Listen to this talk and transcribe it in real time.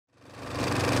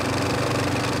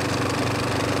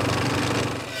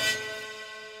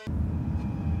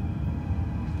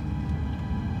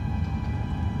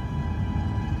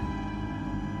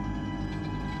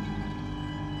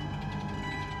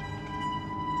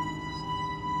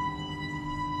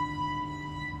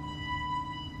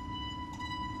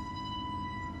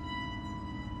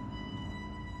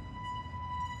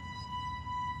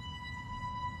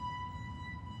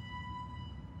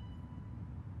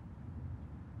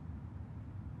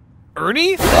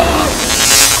Ernie?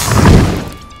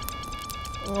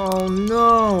 Oh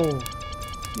no!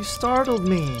 You startled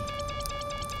me.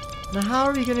 Now how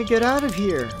are we gonna get out of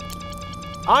here?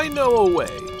 I know a way.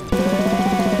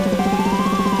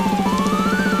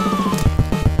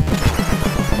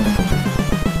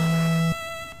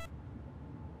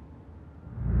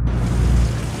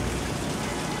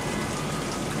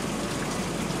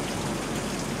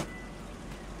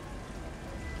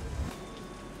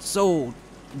 So,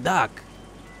 Doc,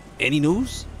 any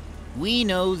news? We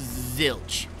know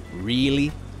zilch.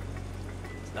 Really?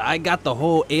 I got the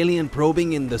whole alien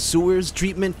probing in the sewers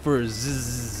treatment for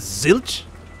zilch?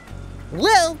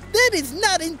 Well, that is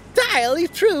not entirely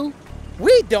true.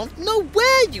 We don't know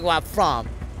where you are from.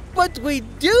 But we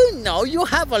do know you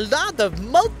have a lot of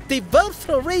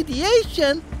multiversal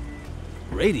radiation.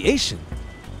 Radiation?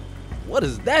 What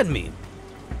does that mean?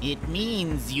 It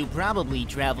means you probably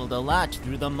traveled a lot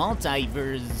through the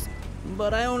multiverse.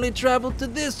 But I only traveled to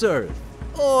this Earth.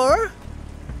 Or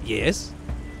Yes?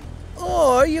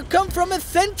 you come from a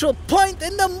central point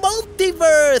in the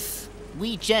multiverse.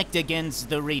 We checked against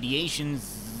the radiation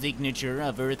signature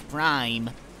of Earth Prime.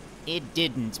 It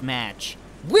didn't match.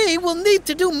 We will need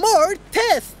to do more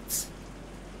tests.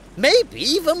 Maybe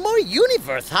even more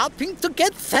universe hopping to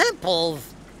get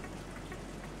samples.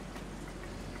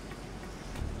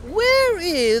 Where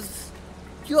is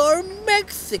your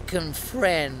Mexican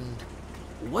friend?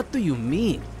 What do you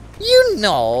mean? You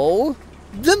know,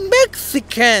 the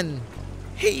Mexican.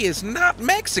 He is not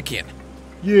Mexican.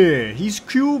 Yeah, he's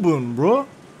Cuban, bruh.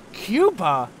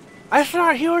 Cuba? I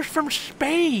thought he was from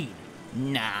Spain.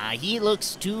 Nah, he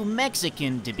looks too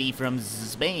Mexican to be from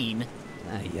Spain.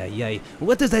 Ay, ay, ay.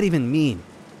 What does that even mean?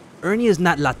 Ernie is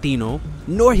not Latino,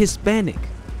 nor Hispanic.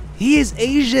 He is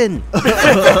Asian.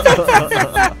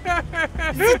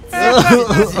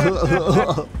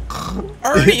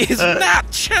 Ernie is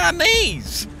not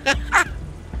Chinese.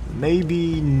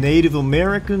 Maybe Native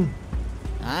American?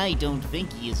 I don't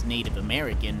think he is Native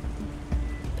American.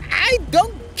 I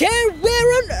don't care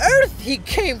where on earth he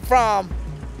came from.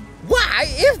 Why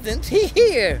isn't he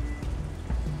here?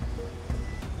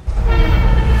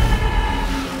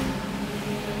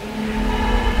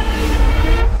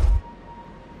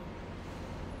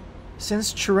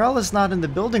 Since Chirel is not in the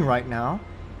building right now,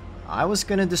 I was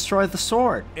gonna destroy the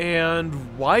sword. And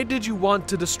why did you want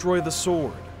to destroy the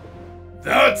sword?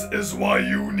 That is why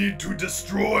you need to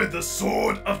destroy the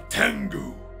Sword of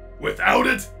Tengu. Without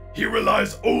it, he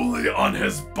relies only on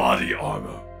his body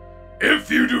armor.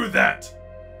 If you do that,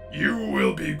 you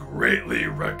will be greatly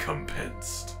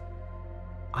recompensed.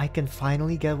 I can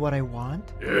finally get what I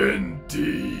want?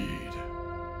 Indeed.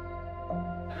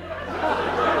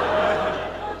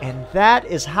 And that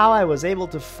is how I was able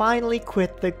to finally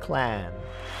quit the clan.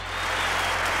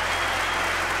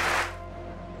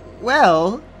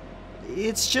 Well,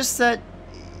 it's just that,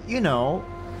 you know,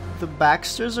 the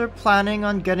Baxters are planning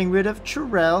on getting rid of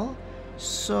Chirel,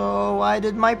 so I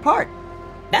did my part.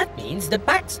 That means the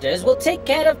Baxters will take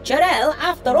care of Chirel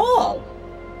after all.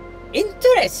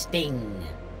 Interesting.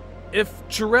 If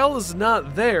Chirel is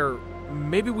not there,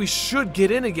 maybe we should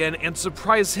get in again and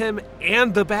surprise him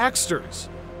and the Baxters.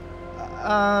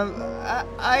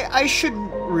 I should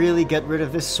really get rid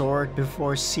of this sword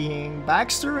before seeing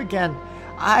Baxter again.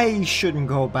 I shouldn't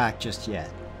go back just yet.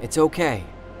 It's okay.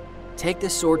 Take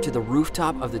this sword to the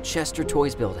rooftop of the Chester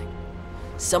Toys building.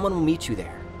 Someone will meet you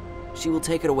there. She will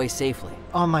take it away safely.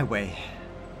 On my way.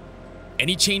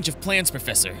 Any change of plans,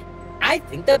 Professor? I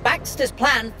think the Baxter's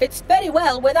plan fits very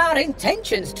well with our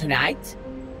intentions tonight.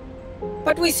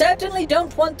 But we certainly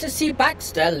don't want to see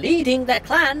Baxter leading the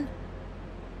clan.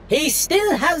 He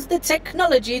still has the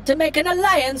technology to make an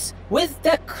alliance with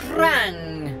the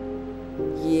Krang.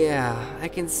 Yeah, I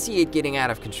can see it getting out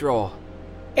of control.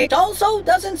 It also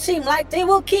doesn't seem like they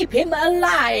will keep him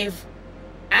alive.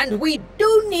 And we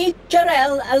do need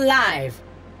Chirel alive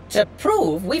to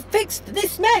prove we fixed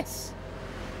this mess.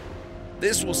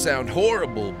 This will sound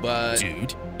horrible, but...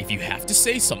 Dude, if you have to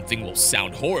say something will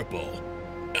sound horrible,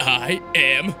 I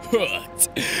am hooked.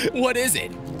 What is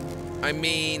it? I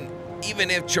mean,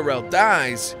 even if Chirel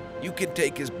dies, you can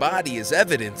take his body as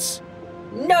evidence.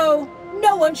 No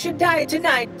one should die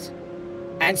tonight.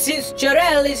 And since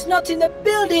Chirel is not in the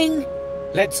building,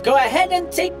 let's go ahead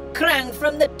and take Krang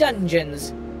from the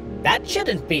dungeons. That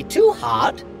shouldn't be too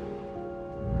hard.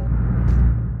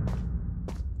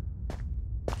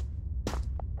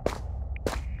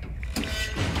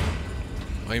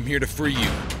 I'm here to free you,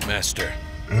 Master.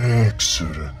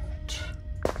 Excellent.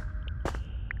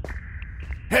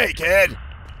 Hey, kid!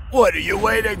 What are you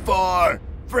waiting for?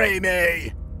 Free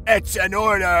me! It's an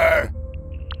order!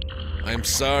 I'm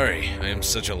sorry. I am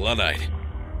such a Luddite.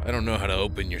 I don't know how to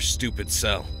open your stupid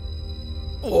cell.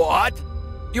 What?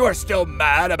 You are still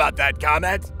mad about that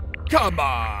comment? Come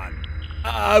on.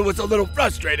 I was a little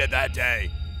frustrated that day.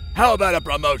 How about a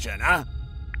promotion, huh?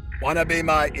 Wanna be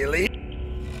my elite?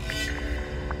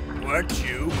 Weren't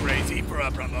you crazy for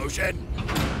a promotion?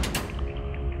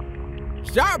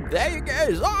 Something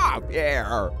is off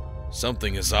here.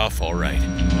 Something is off, all right.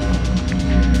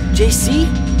 JC?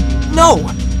 No!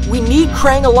 We need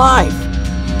Krang alive!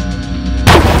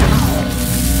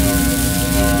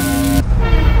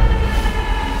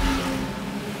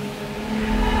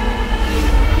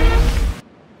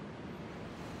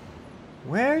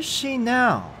 Where's she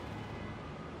now?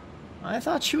 I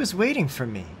thought she was waiting for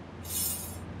me.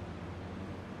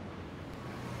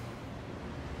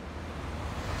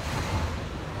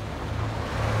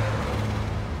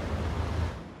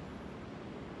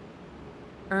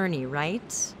 Ernie,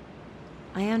 right?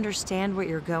 I understand what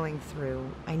you're going through.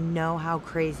 I know how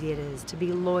crazy it is to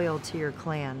be loyal to your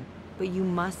clan, but you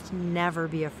must never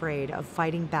be afraid of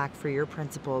fighting back for your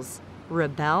principles.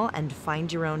 Rebel and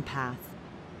find your own path.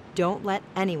 Don't let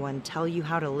anyone tell you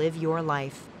how to live your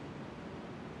life.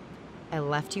 I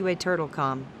left you a turtle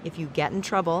comm. If you get in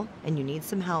trouble and you need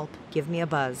some help, give me a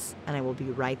buzz, and I will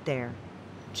be right there.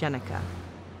 Jenica.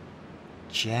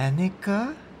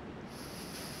 Jenica?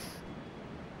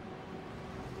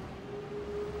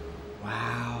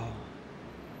 Wow.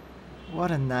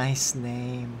 What a nice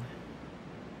name.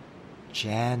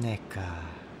 Jenica.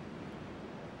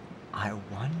 I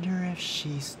wonder if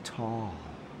she's tall.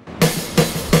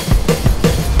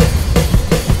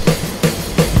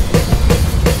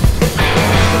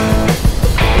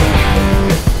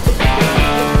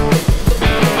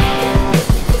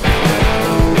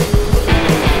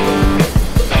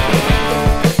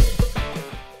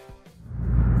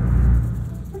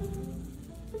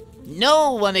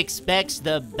 No one expects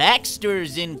the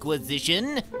Baxters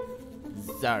Inquisition.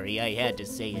 Sorry, I had to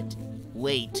say it.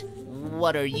 Wait,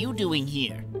 what are you doing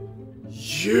here?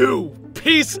 You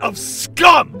piece of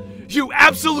scum! You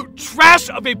absolute trash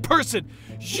of a person!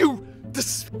 You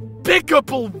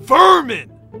despicable vermin!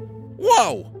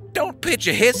 Whoa! Don't pitch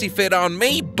a hissy fit on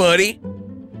me, buddy!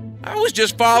 I was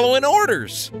just following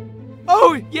orders!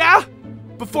 Oh, yeah?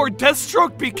 Before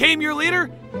Deathstroke became your leader,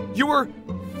 you were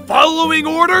following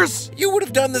orders? You would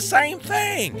have done the same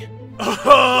thing!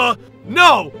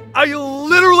 No! I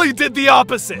literally did the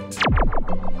opposite!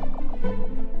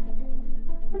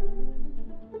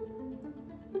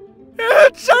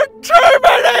 It's a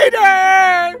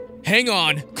Terminator! Hang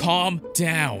on, calm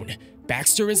down.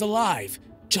 Baxter is alive.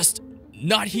 Just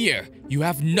not here. You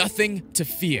have nothing to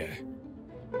fear.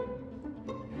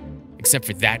 Except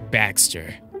for that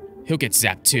Baxter. He'll get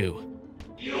zapped too.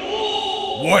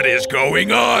 What is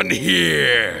going on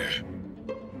here?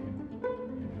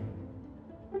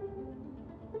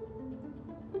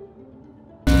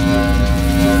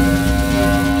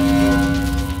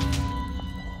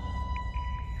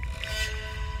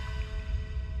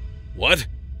 What?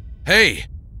 Hey,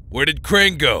 where did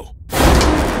Krang go?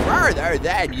 Further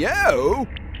than you!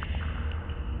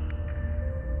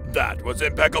 That was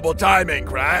impeccable timing,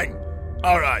 Krang.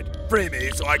 Alright, free me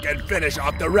so I can finish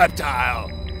off the reptile.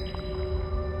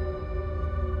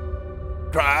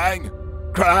 Krang?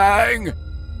 Krang?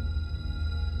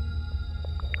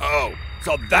 Oh,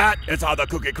 so that is how the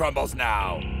cookie crumbles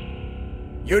now.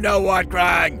 You know what,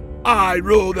 Krang? I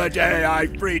rule the day I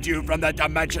freed you from the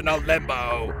dimensional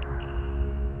limbo.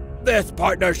 This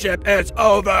partnership is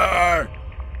over!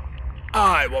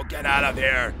 I will get out of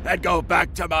here and go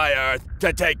back to my Earth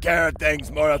to take care of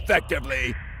things more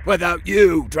effectively without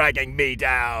you dragging me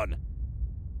down.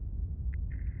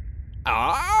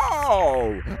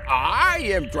 Oh, I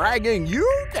am dragging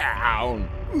you down.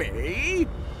 Me?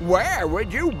 Where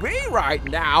would you be right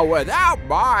now without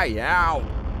my help?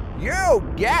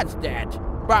 You guessed it,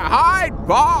 behind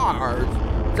bars.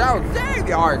 So save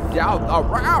yourself a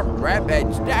round trip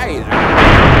and stay there.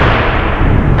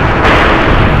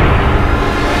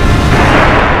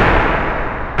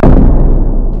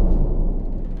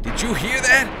 Did you hear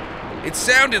that? It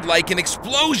sounded like an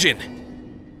explosion.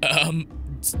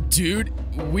 Dude,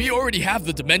 we already have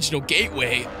the dimensional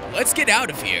gateway. Let's get out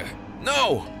of here.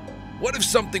 No! What if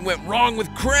something went wrong with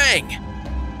Krang?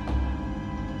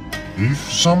 If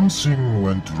something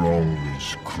went wrong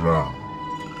with Krang,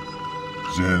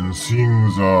 then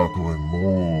things are going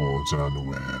more than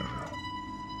well.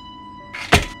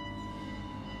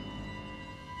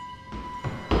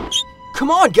 Come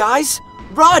on, guys!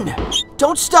 Run!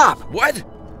 Don't stop! What?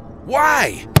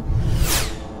 Why?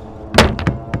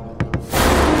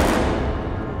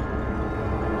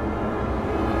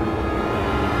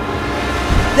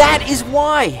 That is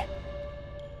why!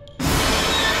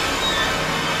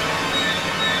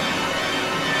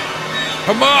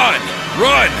 Come on,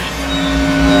 run!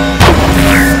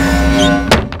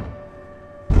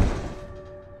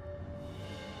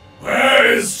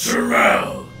 Where is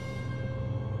Jarrell?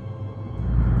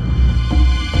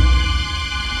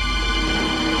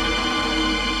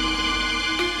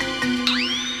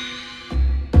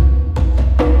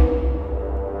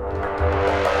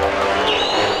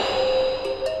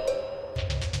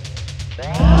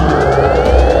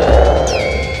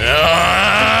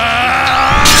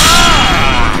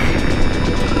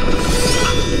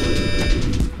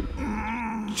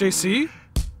 JC?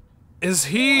 Is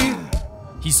he...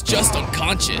 He's just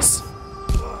unconscious.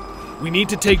 We need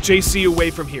to take JC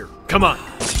away from here. Come on.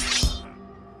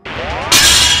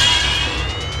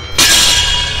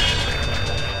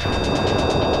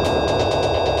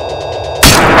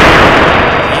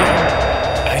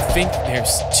 I think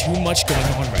there's too much going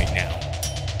on right now.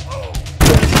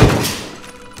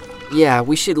 Yeah,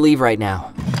 we should leave right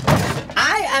now.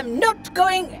 I am not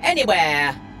going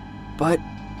anywhere. But,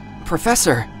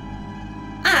 Professor...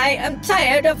 I am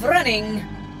tired of running.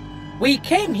 We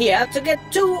came here to get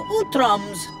 2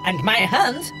 Utroms, and my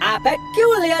hands are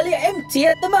peculiarly empty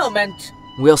at the moment.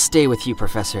 We'll stay with you,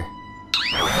 Professor.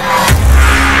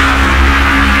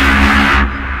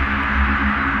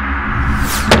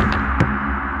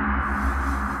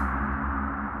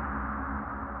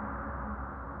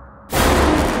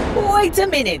 Wait a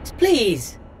minute,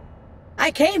 please. I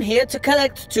came here to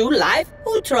collect 2 live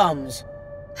Utroms.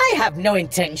 I have no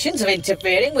intentions of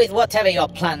interfering with whatever your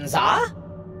plans are.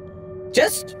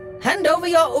 Just hand over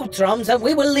your Utroms and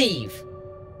we will leave.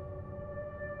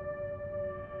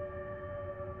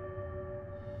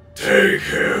 Take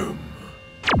him.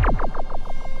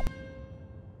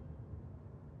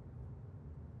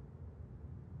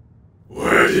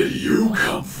 Where did you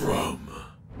come from?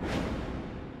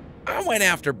 I went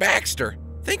after Baxter,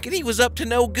 thinking he was up to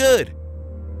no good.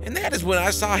 And that is when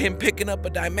I saw him picking up a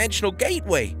dimensional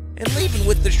gateway and leaving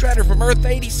with the shredder from Earth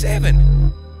 87.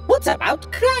 What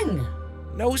about Krang?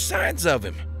 No signs of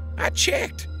him. I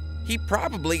checked. He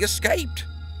probably escaped.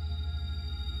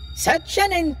 Such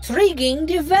an intriguing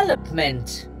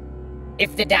development.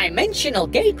 If the dimensional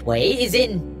gateway is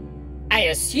in, I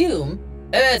assume,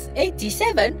 Earth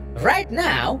 87 right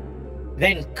now,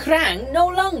 then Krang no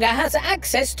longer has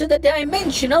access to the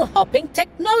dimensional hopping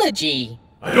technology.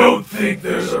 I don't think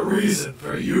there's a reason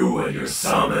for you and your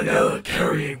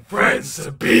salmonella-carrying friends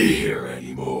to be here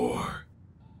anymore.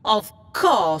 Of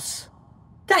course.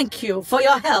 Thank you for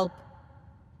your help.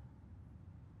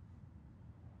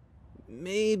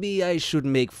 Maybe I should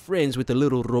make friends with a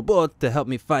little robot to help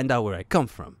me find out where I come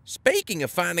from. Speaking of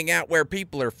finding out where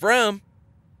people are from...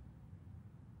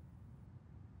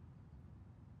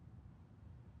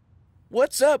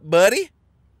 What's up, buddy?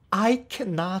 I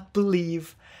cannot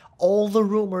believe all the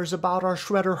rumors about our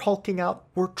Shredder hulking out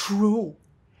were true.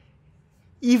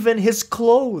 Even his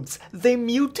clothes, they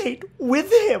mutate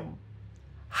with him.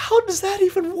 How does that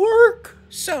even work?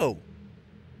 So,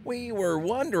 we were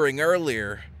wondering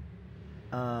earlier...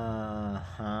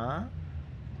 Uh-huh.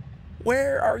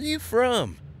 Where are you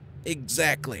from,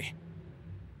 exactly?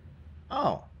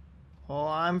 Oh, well,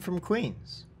 I'm from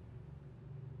Queens.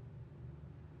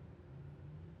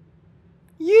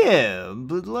 Yeah,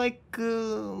 but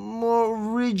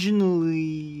more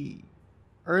originally,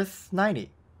 Earth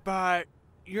 90. But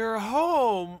your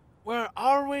home will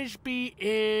always be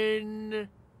in...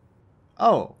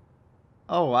 Oh,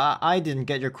 I didn't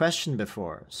get your question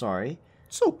before, sorry.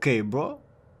 It's okay, bro.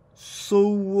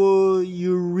 So,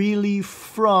 you're really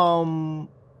from...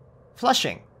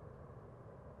 Flushing?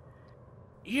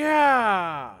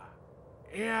 Yeah,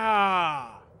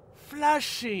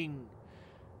 Flushing.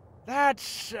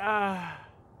 That's,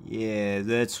 Yeah,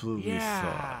 that's what we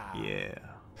thought, yeah.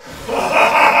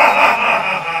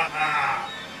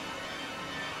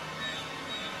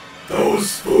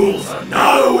 Those fools are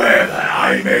not aware that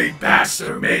I made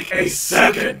Baxter make a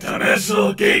second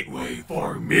dimensional gateway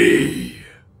for me.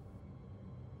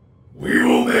 We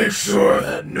will make sure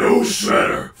that no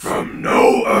Shredder from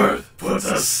no Earth puts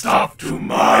a stop to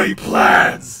my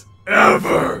plans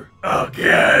ever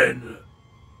again.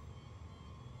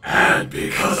 And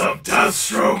because of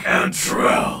Deathstroke and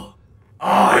Trell,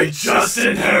 I just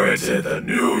inherited the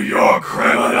New York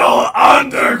criminal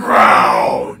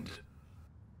underground!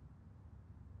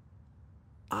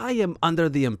 I am under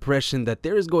the impression that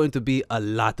there is going to be a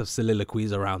lot of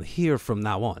soliloquies around here from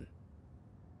now on.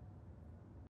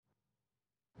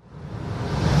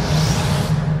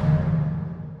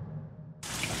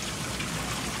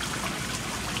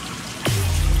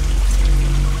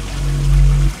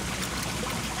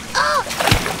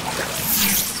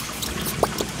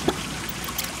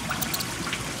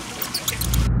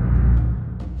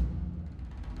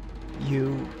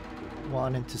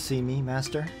 to see me,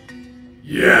 Master?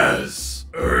 Yes,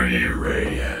 Ernie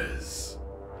Reyes.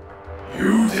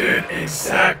 You did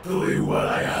exactly what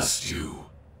I asked you,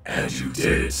 and you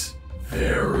did it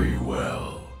very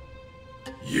well.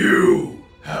 You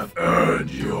have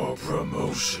earned your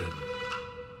promotion.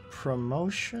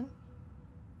 Promotion?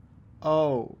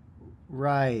 Oh,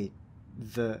 right.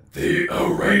 The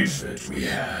arrangement we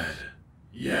had.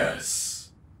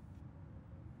 Yes.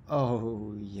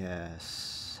 Oh,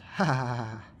 yes.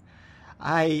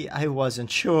 I wasn't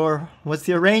sure what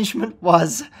the arrangement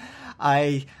was.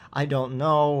 I don't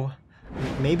know.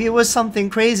 Maybe it was something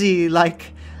crazy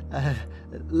like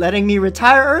letting me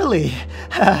retire early.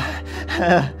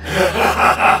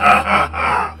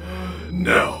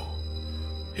 No.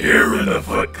 Here in the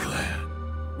Foot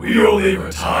Clan, we only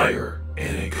retire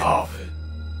in a coffin.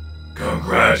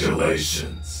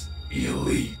 Congratulations,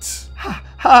 Elite.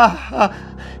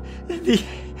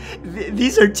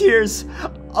 These are tears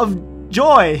of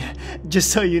joy,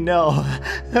 just so you know.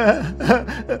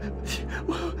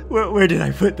 Where did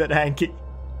I put that hanky?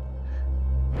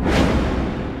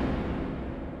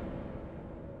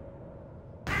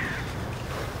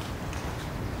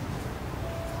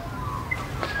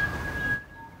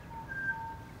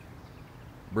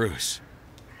 Bruce,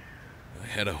 I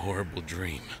had a horrible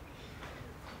dream.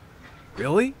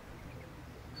 Really?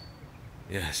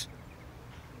 Yes.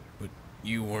 But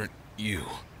you weren't you.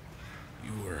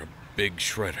 You were a big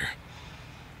shredder.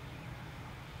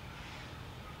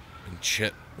 And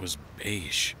Chet was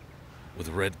beige, with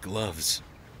red gloves,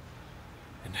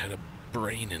 and had a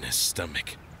brain in his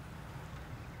stomach.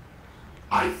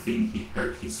 I think he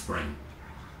hurt his friend.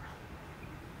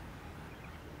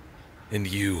 And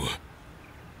you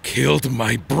killed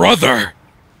my brother!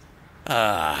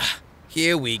 Ah,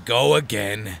 here we go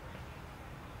again.